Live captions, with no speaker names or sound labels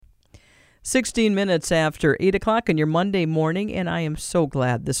16 minutes after 8 o'clock on your Monday morning, and I am so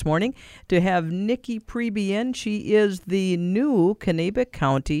glad this morning to have Nikki Preby in. She is the new Kanabec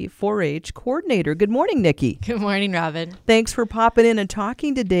County 4-H coordinator. Good morning, Nikki. Good morning, Robin. Thanks for popping in and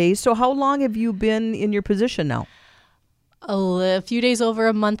talking today. So how long have you been in your position now? A few days over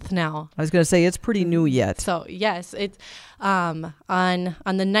a month now. I was going to say it's pretty new yet. So yes, it's on the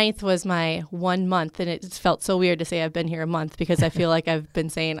 9th was my 1 month, and it felt so weird to say I've been here a month because I feel like I've been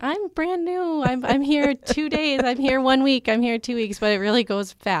saying I'm brand new. I'm here 2 days. I'm here 1 week. I'm here 2 weeks, but it really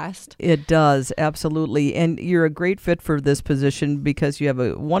goes fast. It does, absolutely. And you're a great fit for this position because you have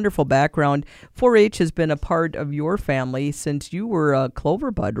a wonderful background. 4-H has been a part of your family since you were a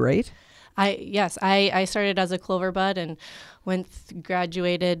Clover Bud, right? I started as a Clover Bud and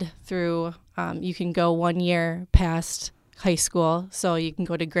graduated through, you can go 1 year past high school, so you can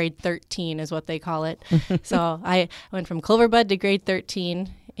go to grade 13 is what they call it. So I went from Clover Bud to grade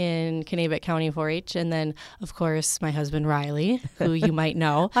 13 in Kanabec County 4-H, and then, of course, my husband, Riley, who you might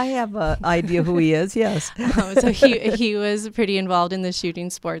know. I have an idea who he is, yes. So he was pretty involved in the shooting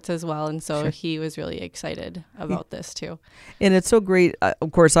sports as well, and so he was really excited about this, too. And it's so great.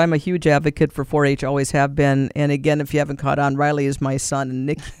 Of course, I'm a huge advocate for 4-H, always have been. And again, if you haven't caught on, Riley is my son,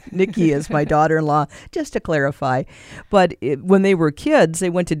 and Nikki is my daughter-in-law, just to clarify. But when they were kids, they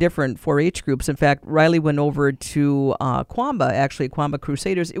went to different 4-H groups. In fact, Riley went over to Quamba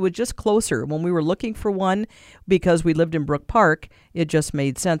Crusaders. It was just closer. When we were looking for one, because we lived in Brook Park, it just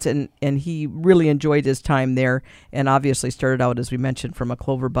made sense. And he really enjoyed his time there, and obviously started out, as we mentioned, from a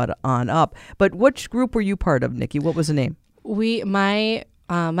Clover Bud on up. But which group were you part of, Nikki? What was the name? My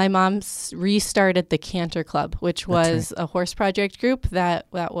mom restarted the Canter Club, which was a horse project group that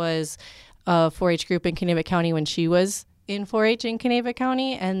was a 4-H group in Kanabec County when she was in 4-H in Kanabec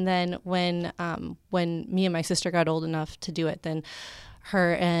County. And then when me and my sister got old enough to do it, then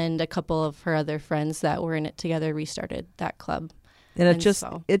her and a couple of her other friends that were in it together restarted that club. And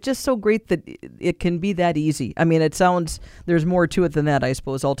it's just so great that it can be that easy. I mean, it sounds, there's more to it than that, I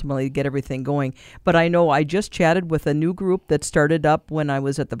suppose, ultimately, to get everything going. But I know I just chatted with a new group that started up when I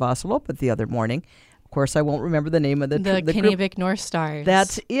was at the Vassalopet the other morning. Of course, I won't remember the name of the Kanabec group. North Stars.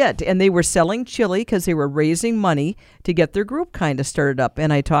 That's it. And they were selling chili because they were raising money to get their group kind of started up.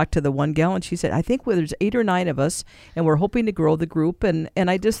 And I talked to the one gal, and she said, I think there's 8 or 9 of us, and we're hoping to grow the group. And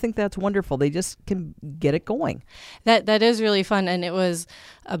I just think that's wonderful. They just can get it going. That is really fun, and it was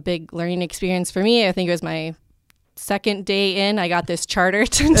a big learning experience for me. I think it was my second day in, I got this charter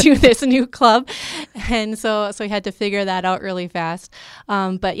to do this new club. And so I had to figure that out really fast.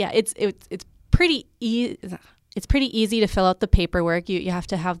 But yeah, it's pretty easy. It's pretty easy to fill out the paperwork. You have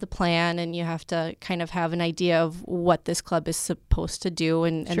to have the plan, and you have to kind of have an idea of what this club is supposed to do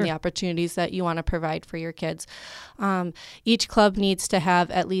and the opportunities that you want to provide for your kids. Each club needs to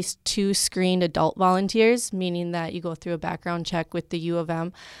have at least 2 screened adult volunteers, meaning that you go through a background check with the U of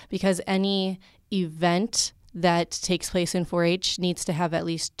M, because any event that takes place in 4-H needs to have at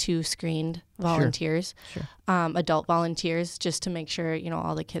least 2 screened volunteers, adult volunteers, just to make sure,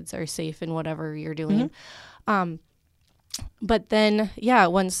 all the kids are safe in whatever you're doing. But then,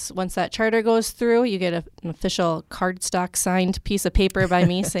 once that charter goes through, you get an official cardstock signed piece of paper by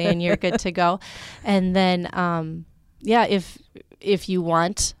me saying you're good to go. And then, if you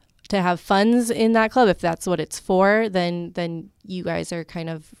want to have funds in that club, if that's what it's for, then you guys are kind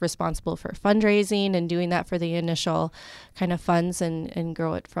of responsible for fundraising and doing that for the initial kind of funds and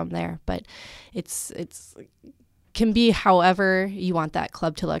grow it from there. But it's can be however you want that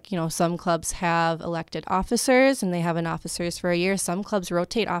club to look. Some clubs have elected officers, and they have an officers for a year. Some clubs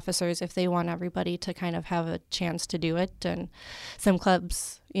rotate officers if they want everybody to kind of have a chance to do it. And some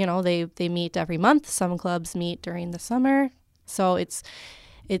clubs, they meet every month. Some clubs meet during the summer. So it's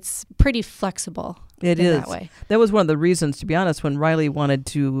pretty flexible. It is. That way. That was one of the reasons, to be honest, when Riley wanted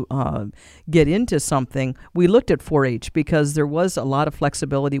to get into something, we looked at 4-H because there was a lot of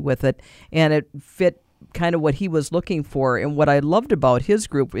flexibility with it, and it fit kind of what he was looking for. And what I loved about his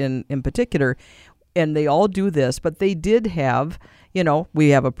group in particular, and they all do this, but they did have, we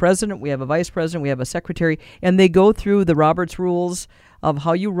have a president, we have a vice president, we have a secretary, and they go through the Roberts rules of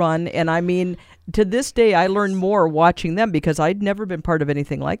how you run. And I mean, to this day, I learn more watching them because I'd never been part of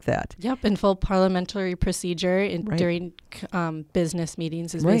anything like that. Yep, in full parliamentary procedure during business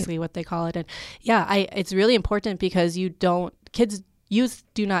meetings is basically what they call it. And it's really important because youth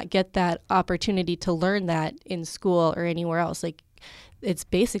do not get that opportunity to learn that in school or anywhere else. Like, it's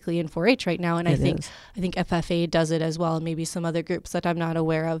basically in 4-H right now, and I think FFA does it as well, and maybe some other groups that I'm not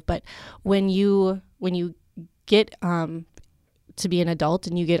aware of. But when you get to be an adult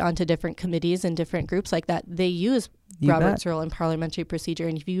and you get onto different committees and different groups like that, they use Robert's Rule and parliamentary procedure.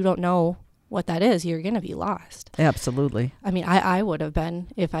 And if you don't know what that is, you're going to be lost. Absolutely. I mean, I would have been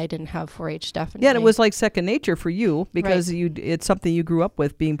if I didn't have 4-H, definitely. Yeah, and it was like second nature for you because it's something you grew up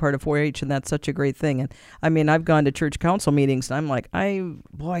with, being part of 4-H, and that's such a great thing. And I mean, I've gone to church council meetings, and I'm like, I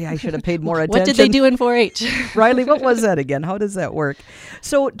should have paid more attention. What did they do in 4-H? Riley, what was that again? How does that work?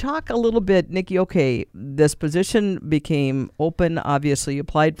 So talk a little bit, Nikki. Okay, this position became open. Obviously, you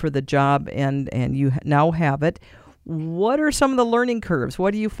applied for the job, and you now have it. What are some of the learning curves?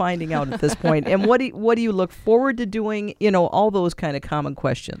 What are you finding out at this point? And what do you look forward to doing? All those kind of common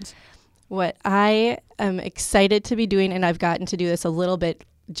questions. What I am excited to be doing, and I've gotten to do this a little bit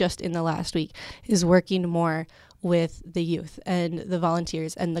just in the last week, is working more with the youth and the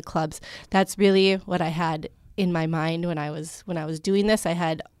volunteers and the clubs. That's really what I had in my mind when I was doing this. I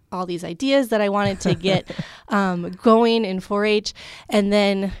had all these ideas that I wanted to get going in 4-H, and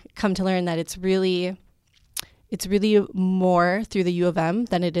then come to learn that it's really more through the U of M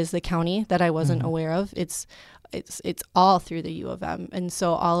than it is the county that I wasn't aware of. It's all through the U of M. And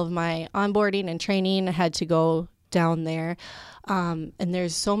so all of my onboarding and training had to go down there. And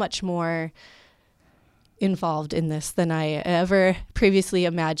there's so much more involved in this than I ever previously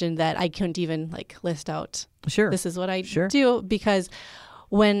imagined, that I couldn't even list out. Sure. This is what I do, because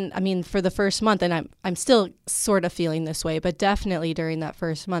for the first month, and I'm still sort of feeling this way, but definitely during that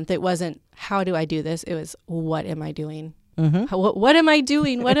first month, it wasn't, how do I do this? It was, what am I doing? What am I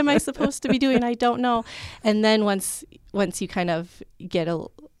doing? What am I supposed to be doing? I don't know. And then once you kind of get a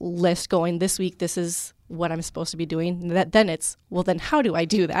list going, this week, this is what I'm supposed to be doing, then it's, well, then how do I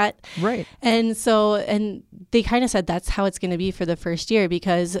do that? Right. And they kind of said that's how it's going to be for the first year,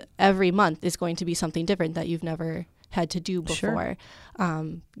 because every month is going to be something different that you've never had to do before. Sure.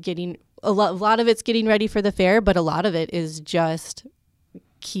 Getting a lot of it's getting ready for the fair, but a lot of it is just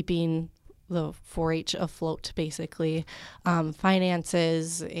keeping the 4-H afloat, basically.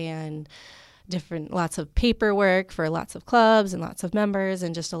 Finances and lots of paperwork for lots of clubs and lots of members,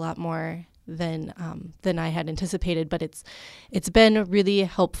 and just a lot more than I had anticipated. But it's been really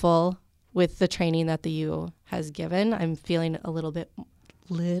helpful with the training that the U has given. I'm feeling a little bit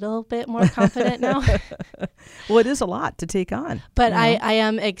more confident now. Well, it is a lot to take on. But I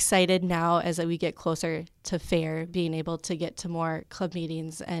am excited now as we get closer to fair, being able to get to more club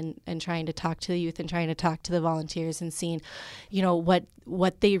meetings and trying to talk to the youth and trying to talk to the volunteers and seeing,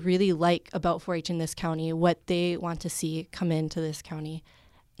 what they really like about 4-H in this county, what they want to see come into this county.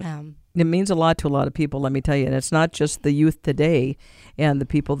 It means a lot to a lot of people, let me tell you. And it's not just the youth today and the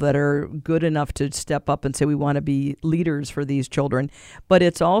people that are good enough to step up and say we want to be leaders for these children, but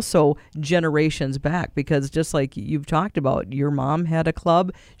it's also generations back, because just like you've talked about, your mom had a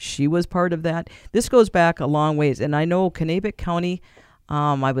club. She was part of that. This goes back a long ways. And I know Kanabec County,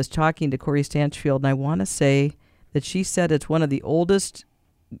 I was talking to Corey Stanchfield, and I want to say that she said it's one of the oldest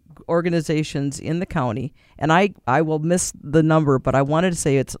organizations in the county, and I will miss the number, but I wanted to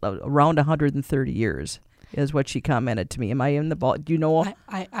say it's around 130 years is what she commented to me. Am I in the ball? Do you know?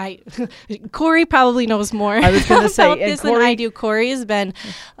 I Corey probably knows more. I was going to say, about this than I do. Corey has been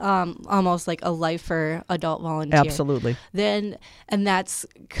almost like a lifer adult volunteer. Absolutely. And that's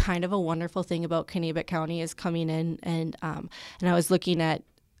kind of a wonderful thing about Kanabec County, is coming in and I was looking at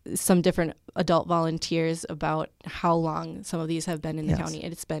some different adult volunteers about how long some of these have been in the county.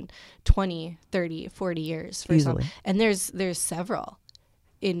 And it's been 20, 30, 40 years for easily. Some. And there's several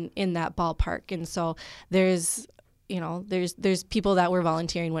in that ballpark. And so there's people that were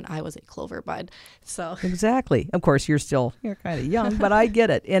volunteering when I was at Clover Bud. So exactly. Of course, you're kind of young, but I get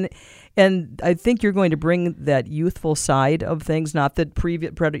it. And I think you're going to bring that youthful side of things. Not that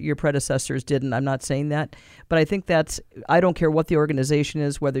your predecessors didn't. I'm not saying that, but I think I don't care what the organization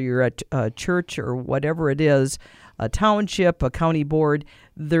is, whether you're at a church or whatever it is, a township, a county board.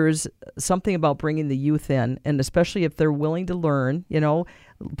 There's something about bringing the youth in, and especially if they're willing to learn,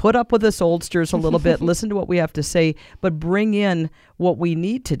 put up with us oldsters a little bit, listen to what we have to say, but bring in what we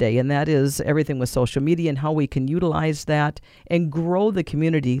need today, and that is everything with social media and how we can utilize that and grow the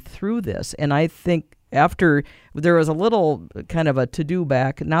community through this. And I think after there was a little kind of a to-do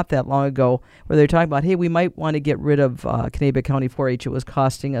back not that long ago where they're talking about, hey, we might want to get rid of Kanabec County 4-H. It was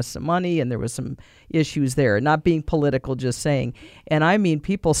costing us some money, and there was some issues there. Not being political, just saying. And I mean,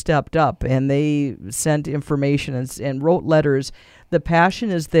 people stepped up, and they sent information and wrote letters. The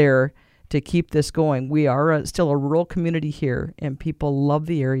passion is there to keep this going. We are still a rural community here, and people love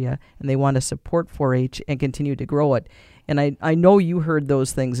the area, and they want to support 4-H and continue to grow it. And I know you heard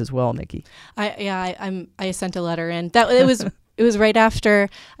those things as well, Nikki. I sent a letter in. It was right after,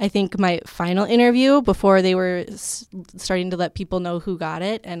 I think, my final interview, before they were starting to let people know who got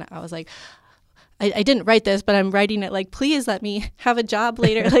it. And I was like, I didn't write this, but I'm writing it like, please let me have a job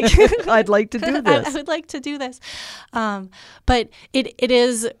later. Like, I'd like to do this. I would like to do this. But it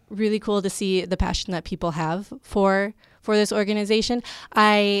is really cool to see the passion that people have for this organization.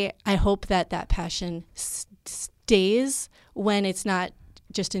 I hope that passion stays when it's not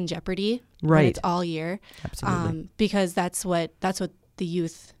just in jeopardy. Right. When it's all year. Absolutely. Because that's what the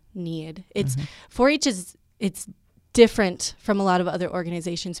youth need. It's 4-H it's different from a lot of other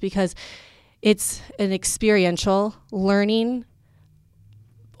organizations because it's an experiential learning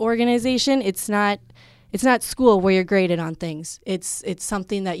organization. It's not school where you're graded on things. It's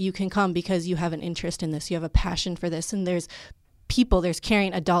something that you can come because you have an interest in this. You have a passion for this, and there's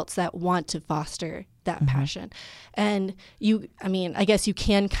caring adults that want to foster that passion. And I guess you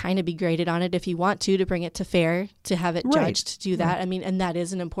can kind of be graded on it if you want to bring it to fair, to have it judged, to do that. Right. And that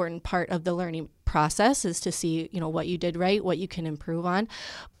is an important part of the learning process, is to see, what you did right, what you can improve on,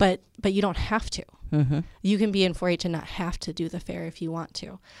 but you don't have to. You can be in 4-H and not have to do the fair if you want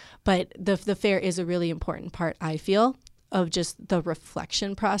to. But the fair is a really important part, I feel, of just the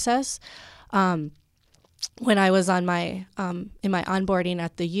reflection process. When I was on my in my onboarding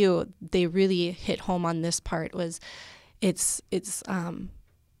at the U, they really hit home on this part. Was it's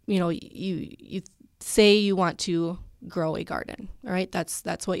you say you want to grow a garden, all right?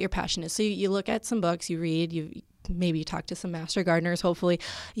 That's what your passion is. So you look at some books, you read, you maybe talk to some master gardeners. Hopefully,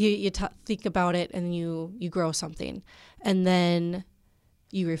 you think about it and you grow something, and then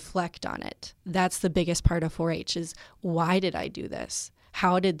you reflect on it. That's the biggest part of 4-H is, why did I do this?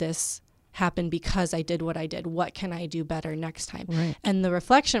 How did this happen because I did what I did? What can I do better next time? Right. And the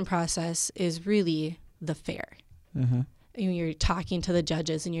reflection process is really the fair. You're talking to the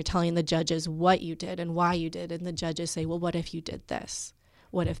judges and you're telling the judges what you did and why you did. And the judges say, well, what if you did this?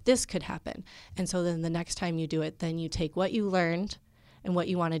 What if this could happen? And so then the next time you do it, then you take what you learned and what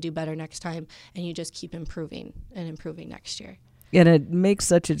you want to do better next time, and you just keep improving and improving next year. And it makes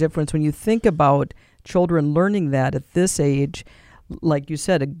such a difference when you think about children learning that at this age. Like you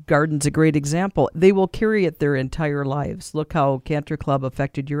said, a garden's a great example. They will carry it their entire lives. Look how Cantor Club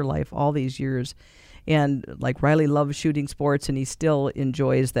affected your life all these years. And like Riley loves shooting sports, and he still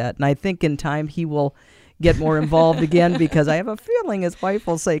enjoys that. And I think in time he will get more involved again, because I have a feeling his wife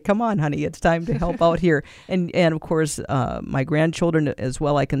will say, come on, honey, it's time to help out here. And of course, my grandchildren as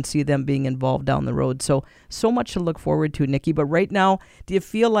well, I can see them being involved down the road. So much to look forward to, Nikki. But right now, do you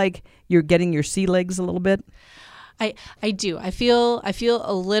feel like you're getting your sea legs a little bit? I do. I feel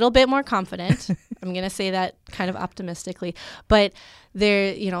a little bit more confident. I'm going to say that kind of optimistically, but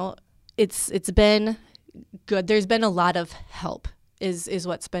there, it's been good. There's been a lot of help is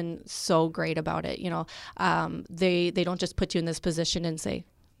what's been so great about it. They don't just put you in this position and say,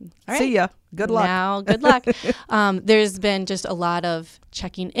 all right, see ya, good luck. Now, good luck. There's been just a lot of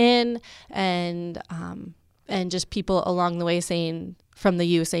checking in and just people along the way from the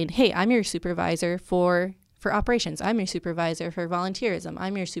U saying, hey, I'm your supervisor for operations. I'm your supervisor for volunteerism.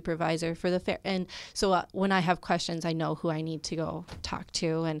 I'm your supervisor for the fair. And so when I have questions, I know who I need to go talk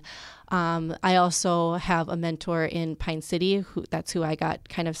to. And I also have a mentor in Pine City. That's who I got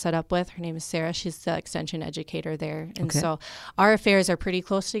kind of set up with. Her name is Sarah. She's the extension educator there. And so our affairs are pretty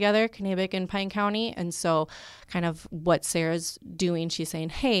close together, Kanabec and Pine County. And so kind of what Sarah's doing, she's saying,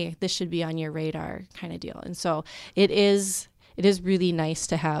 hey, this should be on your radar kind of deal. And so it is really nice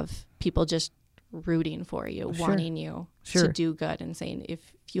to have people just rooting for you, wanting you to do good, and saying,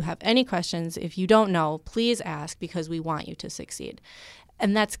 if you have any questions, if you don't know, please ask, because we want you to succeed.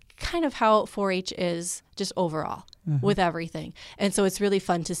 And that's kind of how 4-H is just overall with everything. And so it's really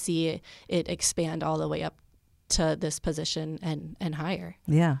fun to see it expand all the way up to this position and higher.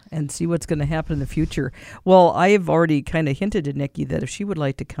 Yeah, and see what's going to happen in the future. Well, I have already kind of hinted to Nikki that if she would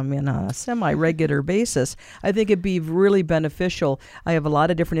like to come in on a semi-regular basis, I think it'd be really beneficial. I have a lot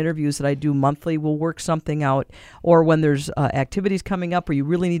of different interviews that I do monthly. We'll work something out, or when there's activities coming up or you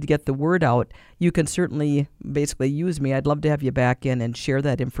really need to get the word out, you can certainly basically use me. I'd love to have you back in and share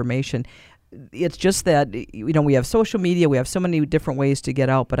that information. It's just that, we have social media, we have so many different ways to get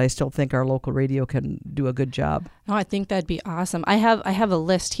out, but I still think our local radio can do a good job. Oh, I think that'd be awesome. I have a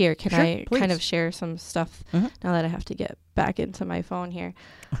list here. Can I kind of share some stuff now that I have to get back into my phone here?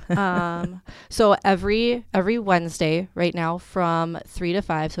 So every Wednesday right now from 3 to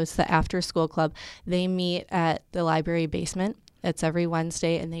 5, so it's the after school club, they meet at the library basement. It's every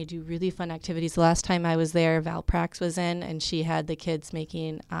Wednesday, and they do really fun activities. The last time I was there, Val Prax was in, and she had the kids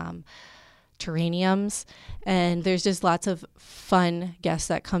making terrariums, and there's just lots of fun guests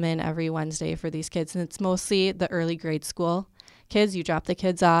that come in every Wednesday for these kids, and it's mostly the early grade school kids. You drop the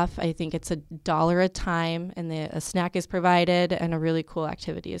kids off. I think it's $1 a time, and a snack is provided, and a really cool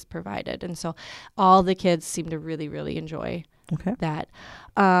activity is provided. And so all the kids seem to really, really enjoy that.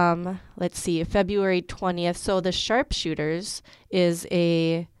 Let's see, February 20th. So the Sharpshooters is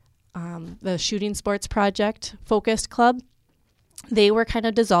the shooting sports project focused club. They were kind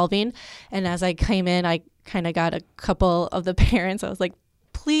of dissolving, and as I came in, I kind of got a couple of the parents. I was like,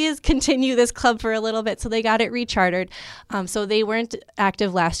 please continue this club for a little bit. So they got it rechartered. So they weren't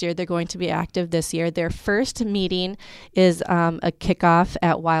active last year. They're going to be active this year. Their first meeting is a kickoff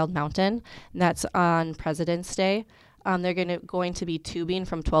at Wild Mountain, and that's on President's Day. They're going to be tubing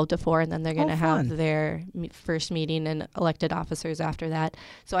from 12 to 4, and then they're going to have their first meeting and elected officers after that.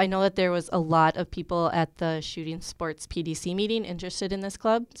 So I know that there was a lot of people at the Shooting Sports PDC meeting interested in this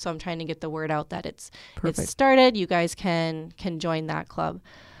club. So I'm trying to get the word out that it's started. You guys can join that club.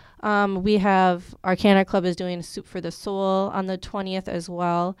 We have our Canada Club is doing Soup for the Soul on the 20th as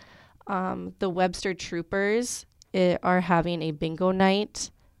well. The Webster Troopers are having a bingo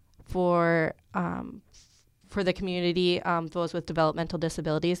night for the community, those with developmental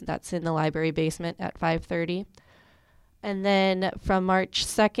disabilities. That's in the library basement at 5:30. And then from March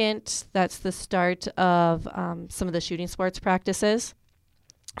 2nd, that's the start of some of the shooting sports practices.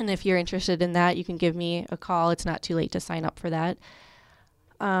 And if you're interested in that, you can give me a call. It's not too late to sign up for that.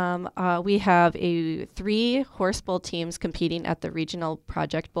 We have 3 horse bull teams competing at the Regional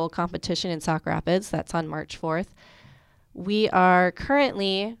Project Bowl competition in Sauk Rapids. That's on March 4th. We are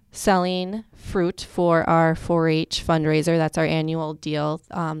currently selling fruit for our 4-H fundraiser. That's our annual deal.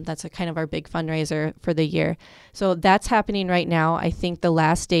 That's kind of our big fundraiser for the year. So that's happening right now. I think the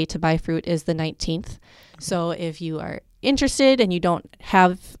last day to buy fruit is the 19th. So if you are interested and you don't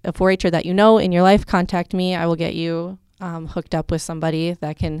have a 4-H'er that you know in your life, contact me. I will get you hooked up with somebody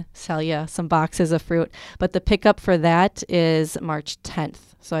that can sell you some boxes of fruit. But the pickup for that is March 10th.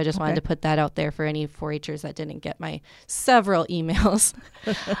 So I just wanted to put that out there for any 4-H'ers that didn't get my several emails.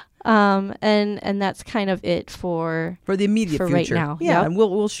 And that's kind of it for the immediate future right now. Yeah, and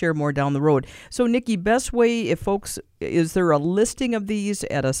we'll share more down the road. So Nikki, best way if folks, is there a listing of these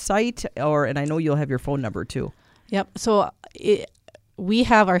at a site, and I know you'll have your phone number too. Yep. So we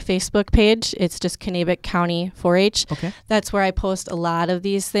have our Facebook page. It's just Kanabec County 4-H. Okay. That's where I post a lot of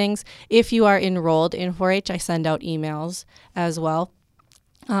these things. If you are enrolled in 4-H, I send out emails as well.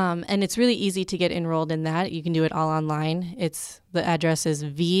 And it's really easy to get enrolled in that. You can do it all online. The address is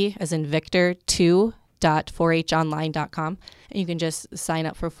V as in Victor 2.4honline.com. And you can just sign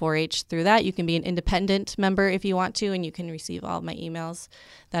up for 4-H through that. You can be an independent member if you want to, and you can receive all of my emails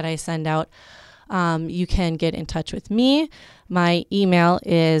that I send out. You can get in touch with me. My email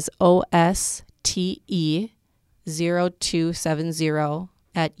is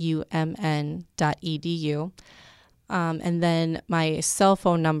oste0270@umn.edu. And then my cell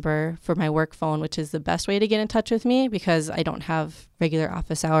phone number for my work phone, which is the best way to get in touch with me because I don't have regular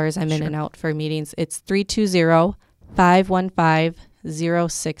office hours. I'm in and out for meetings. It's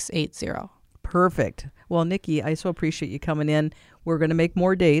 320-515-0680. Perfect. Well, Nikki, I so appreciate you coming in. We're going to make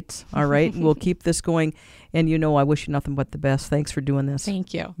more dates, all right? We'll keep this going. And I wish you nothing but the best. Thanks for doing this.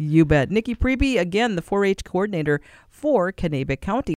 Thank you. You bet. Nikki Priebe, again, the 4-H coordinator for Kanabec County.